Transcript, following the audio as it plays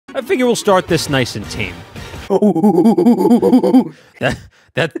I figure we'll start this nice and tame.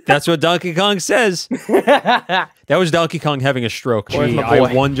 That's what Donkey Kong says. That was Donkey Kong having a stroke. Gee,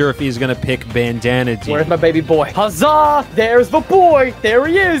 I wonder if he's gonna pick Bandana Dee. Where's my baby boy? Huzzah! There's the boy! There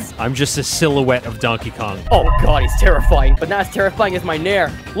he is! I'm just a silhouette of Donkey Kong. Oh god, he's terrifying. But not as terrifying as my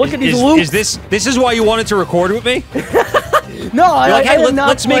Nair. Look at these loops! This is why you wanted to record with me? No,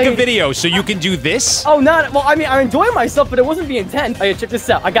 let's make a video so you can do this? Oh, well, I mean, I enjoy myself, but it wasn't the intent. Oh yeah, check this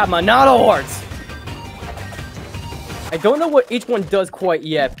out. I got my Nano hearts. I don't know what each one does quite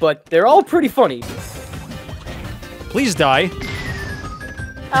yet, but they're all pretty funny. Please die.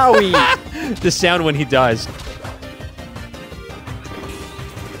 Owie. The sound when he dies.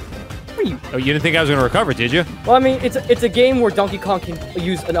 Oh, you didn't think I was gonna recover, did you? Well, I mean, it's a game where Donkey Kong can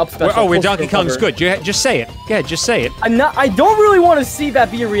use an up special. Where Donkey Kong's good. Just say it. Yeah, just say it. I don't really want to see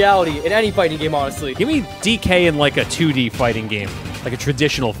that be a reality in any fighting game, honestly. Give me DK in like a 2D fighting game, like a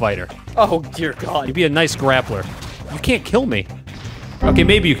traditional fighter. Oh dear God. You'd be a nice grappler. You can't kill me. Okay,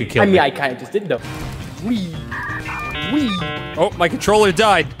 maybe you could kill me. I mean, I kind of just did though. Wee. Oh, my controller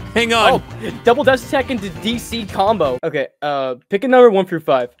died. Hang on. Oh, double dash attack into DC combo. Okay, pick a number 1 through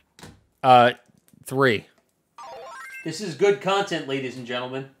 5. 3. This is good content, ladies and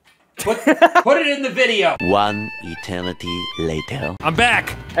gentlemen. Put it in the video. 1 eternity later. I'm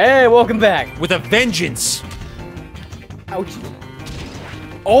back. Hey, welcome back. With a vengeance. Ouch.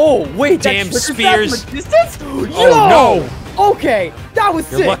 Oh, wait, damn spears. Distance? Oh, no. Okay, that was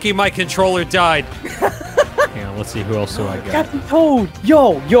sick. You're lucky my controller died. Hang on, let's see who else I got. Captain Toad.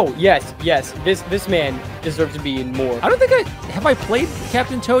 Yo, yes. This man deserves to be in more. I don't think have I played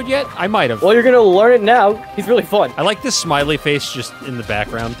Captain Toad yet? I might have. Well, you're gonna learn it now. He's really fun. I like this smiley face just in the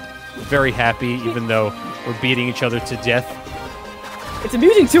background. Very happy, even though we're beating each other to death. It's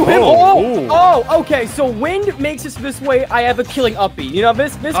amusing to him. Okay. So wind makes us this way. I have a killing uppie. You know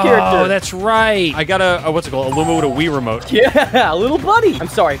this character. Oh, that's right. I got a what's it called? A Luma with a Wii remote. Yeah, little buddy. I'm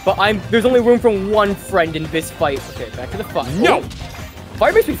sorry, but there's only room for one friend in this fight. Okay, back to the fight. No.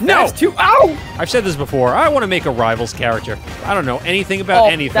 Fire makes me fast too. Ow! I've said this before. I want to make a Rivals character. I don't know anything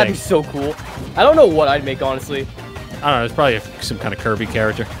about anything. That'd be so cool. I don't know what I'd make, honestly. I don't know. It's probably some kind of Kirby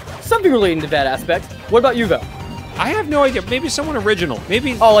character. Something relating to that aspect. What about you, though? I have no idea. Maybe someone original.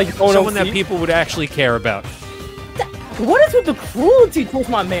 Maybe like someone that people would actually care about. What is with the cruelty towards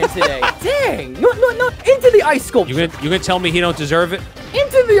my man today? Dang! No, into the ice sculpture. You gonna tell me he don't deserve it?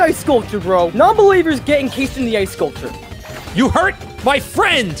 Into the ice sculpture, bro. Non-believers get encased in the ice sculpture. You hurt my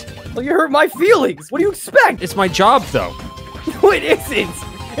friend! Well, you hurt my feelings. What do you expect? It's my job, though. No, it isn't.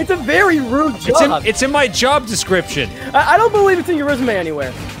 It's a very rude job. It's in my job description. I don't believe it's in your resume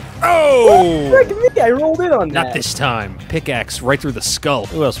anywhere. Oh! Frick me, I rolled in on that. Not this time. Pickaxe right through the skull.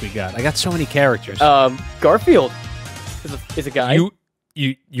 Who else we got? I got so many characters. Garfield is a guy.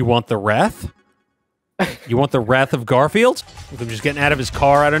 You want the wrath? You want the wrath of Garfield? With him just getting out of his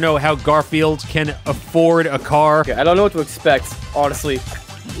car. I don't know how Garfield can afford a car. Okay, I don't know what to expect, honestly.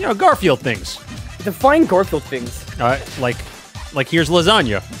 You know, Garfield things. Define Garfield things. Like here's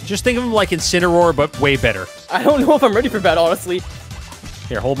lasagna. Just think of him like Incineroar, but way better. I don't know if I'm ready for that, honestly.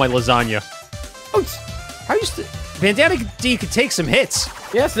 Here, hold my lasagna. Bandana Dee could take some hits.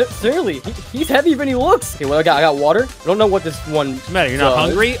 Yes, certainly. He's heavier than he looks. Okay, well, I got water. I don't know what this one. What's the matter? You're not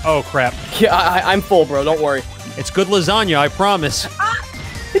hungry? Oh crap. Yeah, I'm full, bro. Don't worry. It's good lasagna, I promise.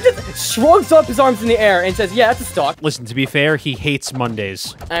 He just shrugs up his arms in the air and says, "Yeah, that's a stock." Listen, to be fair, he hates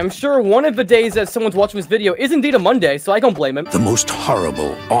Mondays. I'm sure one of the days that someone's watching this video is indeed a Monday, so I don't blame him. The most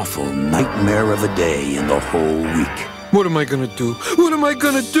horrible, awful nightmare of a day in the whole week. What am I gonna do? What am I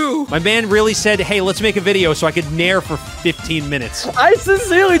gonna do? My man really said, hey, let's make a video so I could nair for 15 minutes. I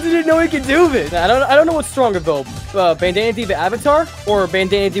sincerely didn't know he could do this. I don't know what's stronger, though. Bandana Dee the Avatar or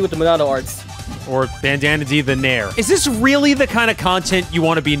Bandana Dee with the Monado arts? Or Bandana Dee the Nair. Is this really the kind of content you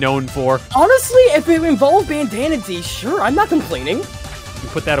want to be known for? Honestly, if it involved Bandana Dee, sure, I'm not complaining. You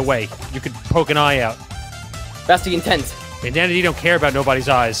put that away. You could poke an eye out. That's the intent. Bandana Dee don't care about nobody's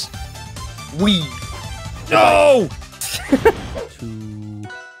eyes. We. No!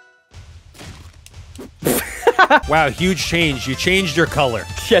 Wow, huge change. You changed your color.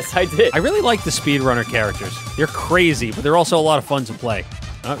 Yes, I did. I really like the speedrunner characters. They're crazy, but they're also a lot of fun to play.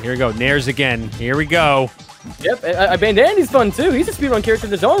 Oh, here we go. Nairs again. Here we go. Yep, Bandana Dee's fun too. He's a speedrun character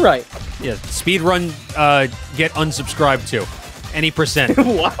in his own right. Yeah, speedrun, get unsubscribed to. Any percent.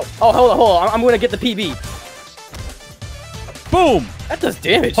 Wow. Oh, hold on. I'm gonna get the PB. Boom! That does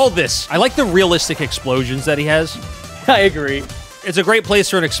damage. Hold this. I like the realistic explosions that he has. I agree. It's a great place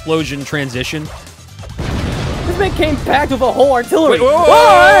for an explosion transition. This man came packed with a whole artillery. Wait, whoa, no,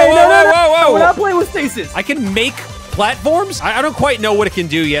 whoa. we're not playing with stasis. I can make platforms? I don't quite know what it can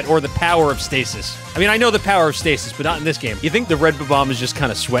do yet, or the power of stasis. I mean, I know the power of stasis, but not in this game. You think the red bomb is just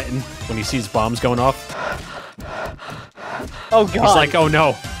kind of sweating when he sees bombs going off? Oh, God. He's like, oh,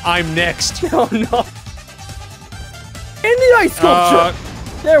 no, I'm next. Oh, no. In the ice sculpture.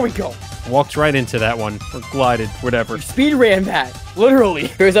 There we go. Walked right into that one, or glided, whatever. Speed ran that, literally.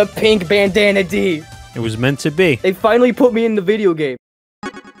 Here's a pink Bandana Dee. It was meant to be. They finally put me in the video game.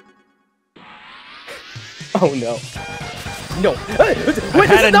 Oh no. No. Wait,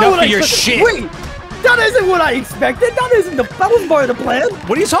 had enough of your shit. Wait! That isn't what I expected! That was part of the plan!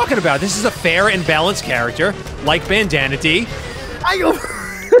 What are you talking about? This is a fair and balanced character, like Bandana Dee. I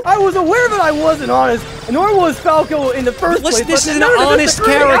was aware that I wasn't honest, nor was Falco in the first place. This is an honest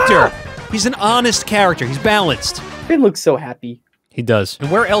character. He's an honest character. He's balanced. Finn looks so happy. He does. And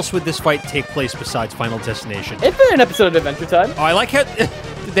where else would this fight take place besides Final Destination? It's been an episode of Adventure Time. Oh, I like how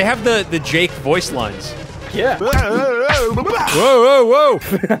they have the Jake voice lines. Yeah. Whoa, whoa,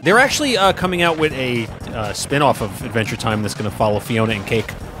 whoa. They're actually coming out with a spin-off of Adventure Time that's going to follow Fiona and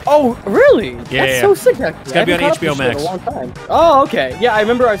Cake. Oh, really? Yeah. That's so sick, actually. It's going to be on HBO Max. A long time. Oh, okay. Yeah, I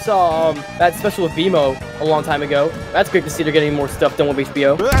remember I saw that special with BMO a long time ago. That's great to see they're getting more stuff done with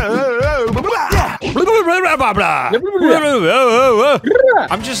HBO.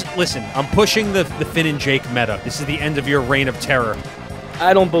 Listen, I'm pushing the Finn and Jake meta. This is the end of your reign of terror.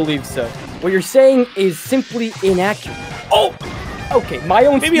 I don't believe so. What you're saying is simply inaccurate. Oh! Okay, my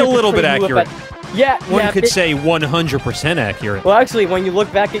own... Maybe a little bit accurate. Yeah, One could say 100% accurate. Well, actually, when you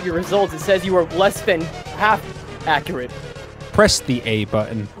look back at your results, it says you were less than half accurate. Press the A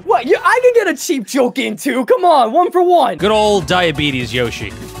button. What? I can get a cheap joke in, too. Come on, 1 for 1. Good old diabetes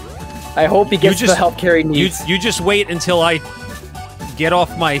Yoshi. I hope he gets the help Carrie needs. You just wait until I get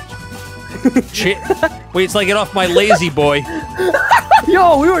off my... Wait, till I get off my lazy boy.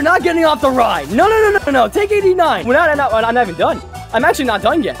 Yo, we were not getting off the ride. No. Take 89. I'm not even done. I'm actually not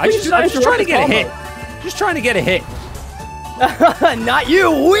done yet. I'm just trying to get a hit. Just trying to get a hit. Not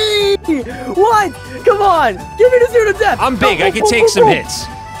you. Wee! What? Come on. Give me the suit of death. I'm big. I can take some hits.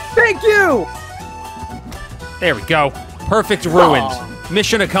 Thank you. There we go. Perfect ruined.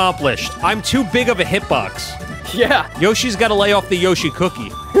 Mission accomplished. I'm too big of a hitbox. Yeah. Yoshi's got to lay off the Yoshi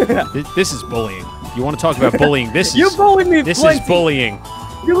cookie. This is bullying. You want to talk about bullying? You bullied me. This is bullying.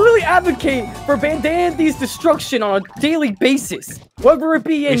 You literally advocate for Bandana Dee's destruction on a daily basis. Whether it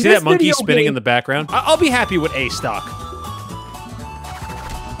be in this video game... You see that monkey spinning in the background? I'll be happy with A stock.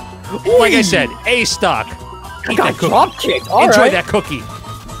 Like I said, A stock. I got drop kicked. Enjoy that cookie.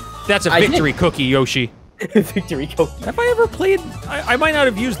 That's a victory cookie, Yoshi. Victory cookie. Have I ever played? I might not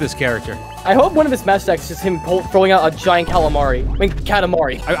have used this character. I hope one of his match decks is him throwing out a giant calamari. I mean,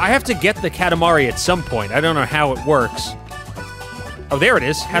 Katamari. I have to get the Katamari at some point. I don't know how it works. Oh, there it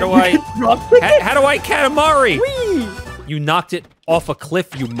is. How do I... how do I Katamari? Whee! You knocked it off a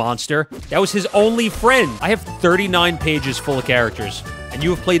cliff, you monster. That was his only friend. I have 39 pages full of characters, and you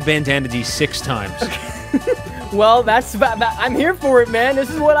have played Bandana Dee 6 times. Well, I'm here for it, man. This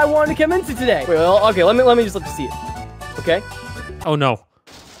is what I wanted to come into today. Wait, well, okay, let me just let you see it. Okay? Oh, no.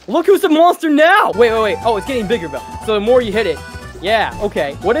 Look who's the monster now! Wait. Oh, it's getting bigger, though. So the more you hit it... Yeah,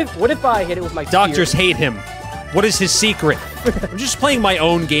 okay. What if I hit it with my Doctors spear? hate him. What is his secret? I'm just playing my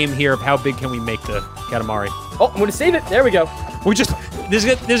own game here of how big can we make the Katamari. Oh, I'm gonna save it. There we go.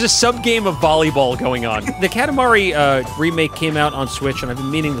 There's a sub-game of volleyball going on. The Katamari remake came out on Switch, and I've been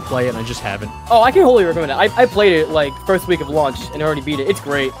meaning to play it, and I just haven't. Oh, I can wholly recommend it. I played it, like, first week of launch, and already beat it. It's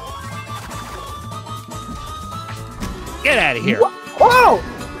great. Get out of here. Whoa!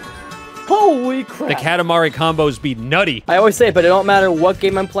 Holy crap. The Katamari combos be nutty. I always say it, but it don't matter what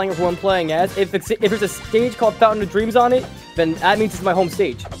game I'm playing or who I'm playing as. If there's a stage called Fountain of Dreams on it, then that means it's my home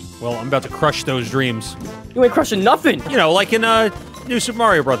stage. Well, I'm about to crush those dreams. You ain't crushing nothing. You know, like in New Super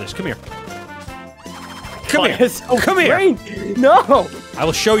Mario Brothers. Come here. Come here. So Come here. No. I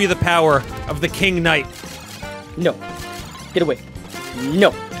will show you the power of the King Knight. No. Get away.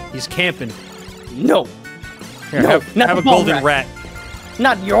 No. He's camping. No. Here, No, have a golden rat.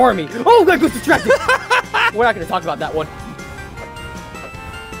 Not your army. Oh, that goes distracted. We're not going to talk about that one.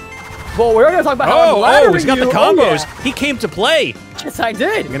 Well, we're going to talk about how I'm he's got the combos. Oh, yeah. He came to play. Yes, I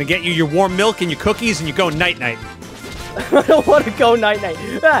did. I'm going to get you your warm milk and your cookies, and you go night-night. I don't want to go night-night.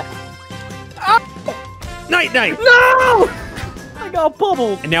 Night-night. No! I got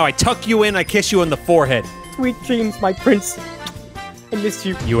bubbled. And now I tuck you in, I kiss you on the forehead. Sweet dreams, my prince. I miss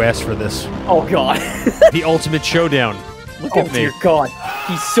you. You asked for this. Oh, God. The ultimate showdown. Look at me. Oh, dear God.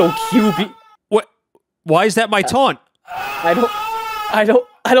 He's so cubey. What? Why is that my taunt? I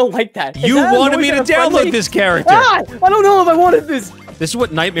don't like that. You wanted me to download this character. I don't know if I wanted this. This is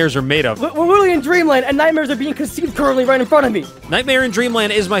what nightmares are made of. We're literally in Dreamland, and nightmares are being conceived currently right in front of me. Nightmare in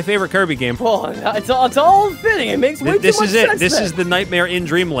Dreamland is my favorite Kirby game. Well, it's all fitting. It makes way too much sense. This then. is the Nightmare in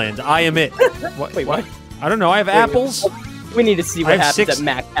Dreamland. I am it. Wait, what? I don't know. I have apples. We need to see what happens 6. at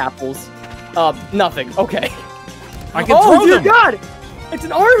Mac Apples. Nothing. Okay. I can throw dear them. God! It's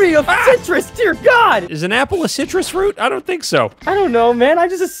an army of citrus, dear God! Is an apple a citrus fruit? I don't think so. I don't know, man. I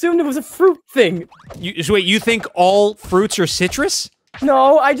just assumed it was a fruit thing. So wait, you think all fruits are citrus?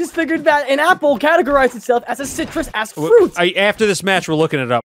 No, I just figured that an apple categorized itself as a citrus-ass fruit. After this match, we're looking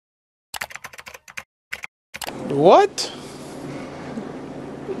it up. What?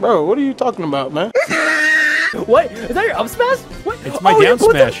 Bro, what are you talking about, man? What? Is that your up smash? What? It's my you down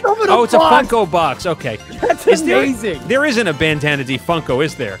put smash. stuff in Oh, it's box. a Funko box. Okay. That's There, amazing. there isn't a Bandana Dee Funko,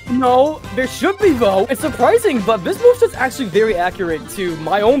 is there? No, there should be though. It's surprising, but this moveset's actually very accurate to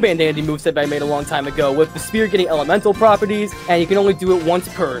my own Bandana Dee moveset that I made a long time ago, with the spear getting elemental properties, and you can only do it once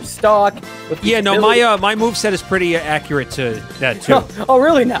per stock. Yeah, no, my moveset is pretty accurate to that too. Oh,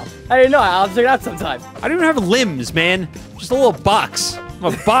 really now? I didn't know. I'll check it out sometime. I don't even have limbs, man. Just a little box.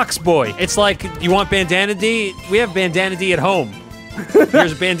 I'm a box boy. It's like, you want Bandana Dee? We have Bandana Dee at home.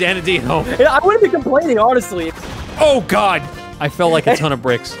 Here's Bandana Dee at home. Yeah, I wouldn't be complaining, honestly. Oh, God. I felt like a ton of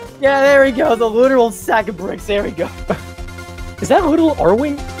bricks. Yeah, there we go. The literal sack of bricks. There we go. Is that a little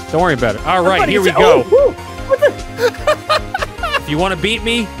R-Wing? Don't worry about it. All right, here we go. Oh, what the? If you want to beat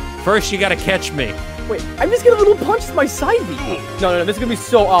me, first you got to catch me. Wait, I'm just getting a little punch to my side V. No, this is going to be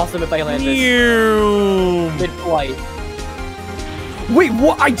so awesome if I land this. Ew. Mid-flight. Wait,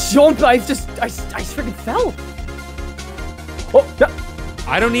 what? I jumped. I freaking fell. Oh, no.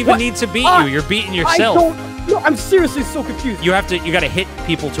 I don't even need to beat you. You're beating yourself. No, I'm seriously so confused. You got to hit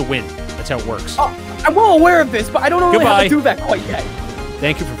people to win. That's how it works. I'm well aware of this, but I don't know really how to do that quite yet.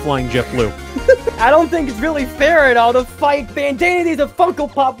 Thank you for flying JetBlue. I don't think it's really fair at all to fight Bandana Dee's a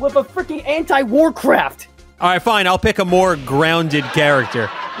Funko Pop with a freaking anti-Warcraft. All right, fine. I'll pick a more grounded character.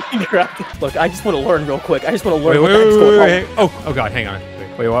 Look, I just want to learn real quick. I just want to learn what the heck's going on. Oh, God, hang on.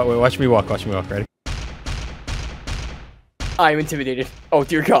 Wait, watch me walk. Watch me walk. Ready? I'm intimidated. Oh,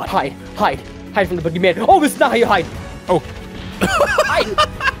 dear God. Hide from the boogeyman. Oh, this is not how you hide. Oh.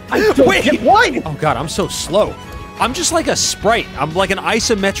 I don't get one. Oh, God, I'm so slow. I'm just like a sprite. I'm like an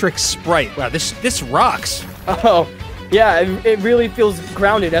isometric sprite. Wow, this rocks. Oh, yeah, it really feels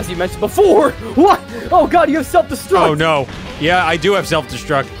grounded, as you mentioned before. What? Oh, God, you have self-destruct. Oh, no. Yeah, I do have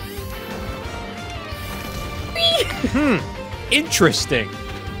self-destruct. Interesting.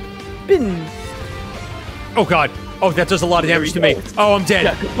 Oh, God. Oh, that does a lot of damage to me. Oh, I'm dead.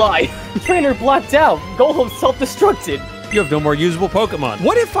 Yeah, goodbye. Trainer blacked out. Golem self-destructed. You have no more usable Pokemon.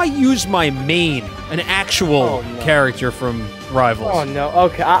 What if I use my main, an actual character from Rivals? Oh, no.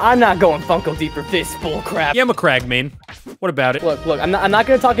 Okay, I'm not going Funko Deep for this bullcrap. Yeah, I'm a Crag main. What about it? Look, I'm not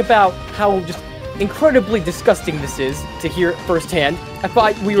going to talk about how just incredibly disgusting this is to hear it firsthand. I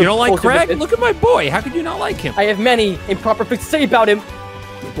thought we were. You don't like Crag? Look at my boy. How could you not like him? I have many improper things to say about him.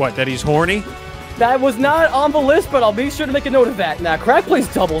 What, that he's horny? That was not on the list, but I'll be sure to make a note of that. Now, Crag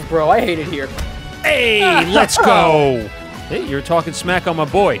plays doubles, bro. I hate it here. Hey, let's go. Hey, you're talking smack on my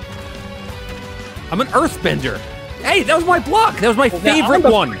boy. I'm an Earthbender. Hey, that was my block. That was my favorite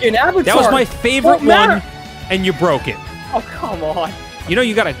one. That was my favorite one, and you broke it. Oh, come on. You know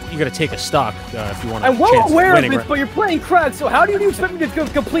you gotta take a stock if you want. I'm well aware of this, but you're playing Crag, so how do you expect me to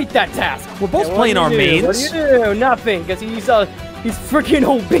complete that task? We're both playing our mains. What do you do? Nothing, because he's freaking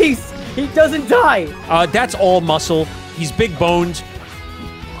obese. He doesn't die. That's all muscle. He's big boned.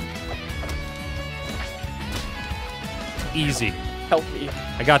 Easy. Help me.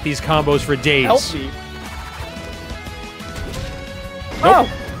 I got these combos for days. Help me. Nope.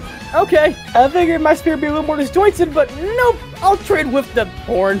 Oh, okay. I figured my spear would be a little more disjointed, but nope. I'll trade with the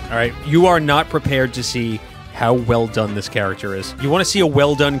horn. All right, you are not prepared to see how well done this character is. You want to see a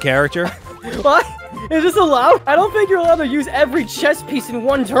well done character? What? Is this allowed? I don't think you're allowed to use every chess piece in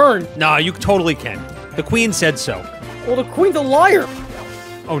one turn. Nah, you totally can. The queen said so. Well, the queen's a liar.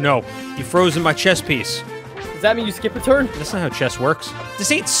 Oh no, you froze in my chess piece. Does that mean you skip a turn? That's not how chess works.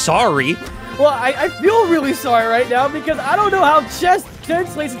 This ain't sorry. Well, I feel really sorry right now because I don't know how chess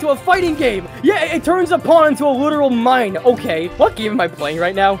translates into a fighting game. Yeah, it turns a pawn into a literal mine. Okay, what game am I playing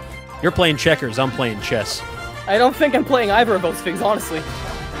right now? You're playing checkers, I'm playing chess. I don't think I'm playing either of those things, honestly.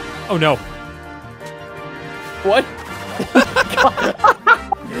 Oh no. What?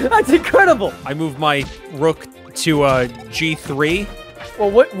 That's incredible. I moved my rook to G3. Well,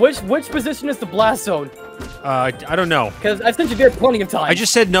 which position is the blast zone? I don't know. Because I've sent you there plenty of times. I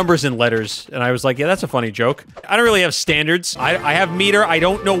just said numbers and letters, and I was like, yeah, that's a funny joke. I don't really have standards. I have meter. I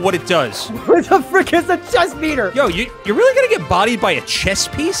don't know what it does. What the frick is a chess meter? Yo, you're really gonna get bodied by a chess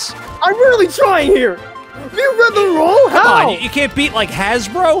piece? I'm really trying here. You read the rule? How? Come on, you can't beat like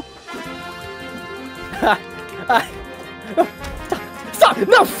Hasbro? Stop!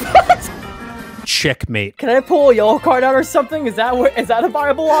 No! Checkmate. Can I pull a yellow card out or something? Is that a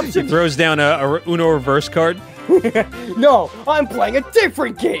viable option? He throws down a Uno reverse card. No, I'm playing a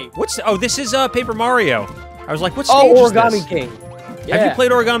different game. Oh, this is Paper Mario. I was like, what stage is Origami this? King. Yeah. Have you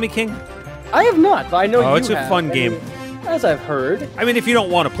played Origami King? I have not, but I know you have. Oh, it's a fun game. As I've heard. I mean, if you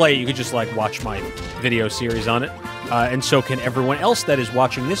don't want to play it, you could just like watch my video series on it. And so can everyone else that is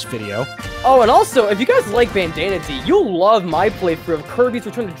watching this video. Oh, and also, if you guys like Bandana Dee, you'll love my playthrough of Kirby's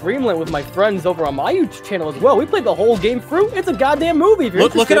Return to Dreamland with my friends over on my YouTube channel as well. We played the whole game through. It's a goddamn movie. If you're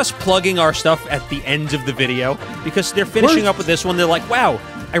look at us plugging our stuff at the end of the video because they're finishing up with this one. They're like, wow,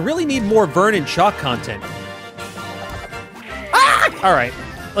 I really need more Vernon Chalk content. Ah! All right,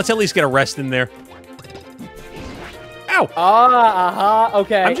 let's at least get a rest in there. Ow!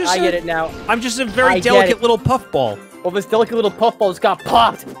 Okay, I get it now. I'm just a very delicate little puffball. Well, this delicate little puffball just got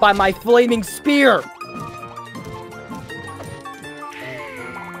popped by my flaming spear.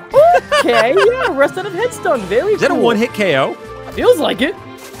 Okay, yeah, rest out of headstone. Very cool. Is that a one-hit KO? Feels like it.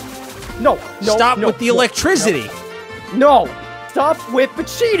 No, Stop with the electricity. No, stop with the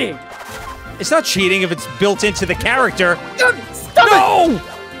cheating. It's not cheating if it's built into the character. Stop it!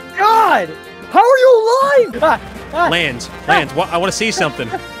 God! How are you alive? Land. I want to see something.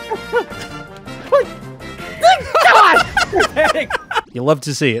 God! You love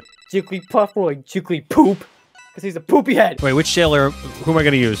to see it. Jiggly Puff or like Jiggly Poop. Because he's a poopy head. Wait, which Sailor, who am I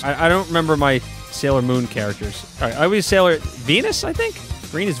going to use? I don't remember my Sailor Moon characters. All right, I was Sailor Venus, I think?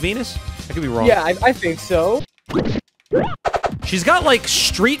 Green is Venus? I could be wrong. Yeah, I think so. She's got like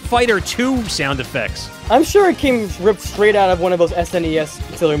Street Fighter 2 sound effects. I'm sure it came ripped straight out of one of those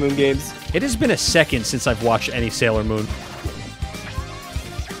SNES Sailor Moon games. It has been a second since I've watched any Sailor Moon.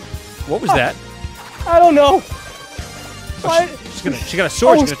 What was that? I don't know. She got a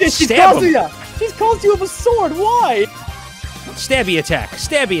sword. She's gonna stab him. She's caused you with a sword. Why? Stabby attack.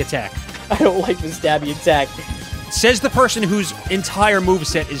 Stabby attack. I don't like the stabby attack. Says the person whose entire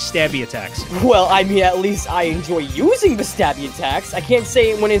moveset is stabby attacks. Well, I mean, at least I enjoy using the stabby attacks. I can't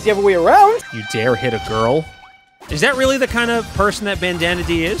say it when it's the other way around. You dare hit a girl? Is that really the kind of person that Bandana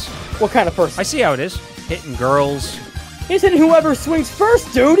Dee is? What kind of person? I see how it is. Hitting girls. He's hitting whoever swings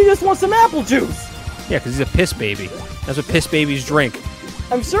first, dude. He just wants some apple juice. Yeah, because he's a piss baby. That's what piss babies drink.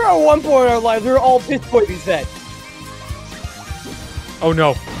 I'm sure at one point in our lives we were all piss babies then. Oh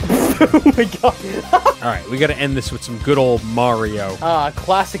no. Oh my god. Alright, we gotta end this with some good old Mario.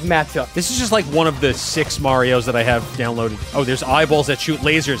 Classic matchup. This is just like one of the 6 Marios that I have downloaded. Oh, there's eyeballs that shoot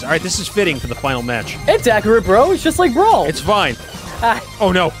lasers. Alright, this is fitting for the final match. It's accurate, bro. It's just like Brawl. It's fine.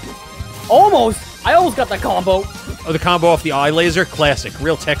 Oh no. Almost. I almost got that combo. Oh, the combo off the eye laser? Classic.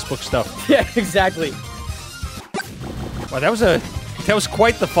 Real textbook stuff. Yeah, exactly. Wow, that was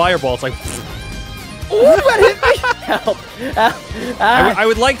quite the fireball. It's like... Oh, that hit me! Help. I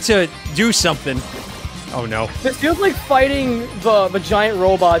would like to do something. Oh no. This feels like fighting the giant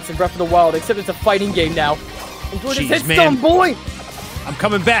robots in Breath of the Wild, except it's a fighting game now. Enjoy this hitstone, boy! I'm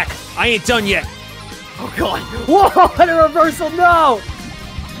coming back. I ain't done yet. Oh god. Whoa, and a reversal, no!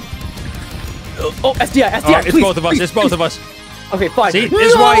 Oh, SDI, please, it's both of us. It's both of us. Okay, fine. See,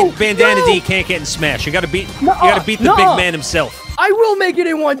 this is why Bandana Dee can't get in Smash. You gotta beat the big man himself. I will make it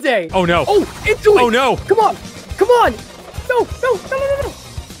in one day. Oh no. Oh, into it. Oh no. Come on. Come on. No.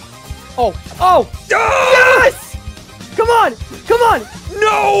 Oh. Yes! Come on.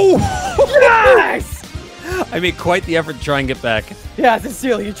 No! Yes! I made quite the effort to try and get back. Yeah,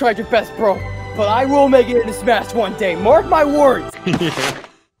 sincerely, you tried your best, bro. But I will make it into Smash one day. Mark my words.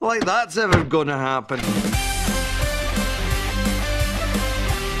 Like that's ever gonna happen.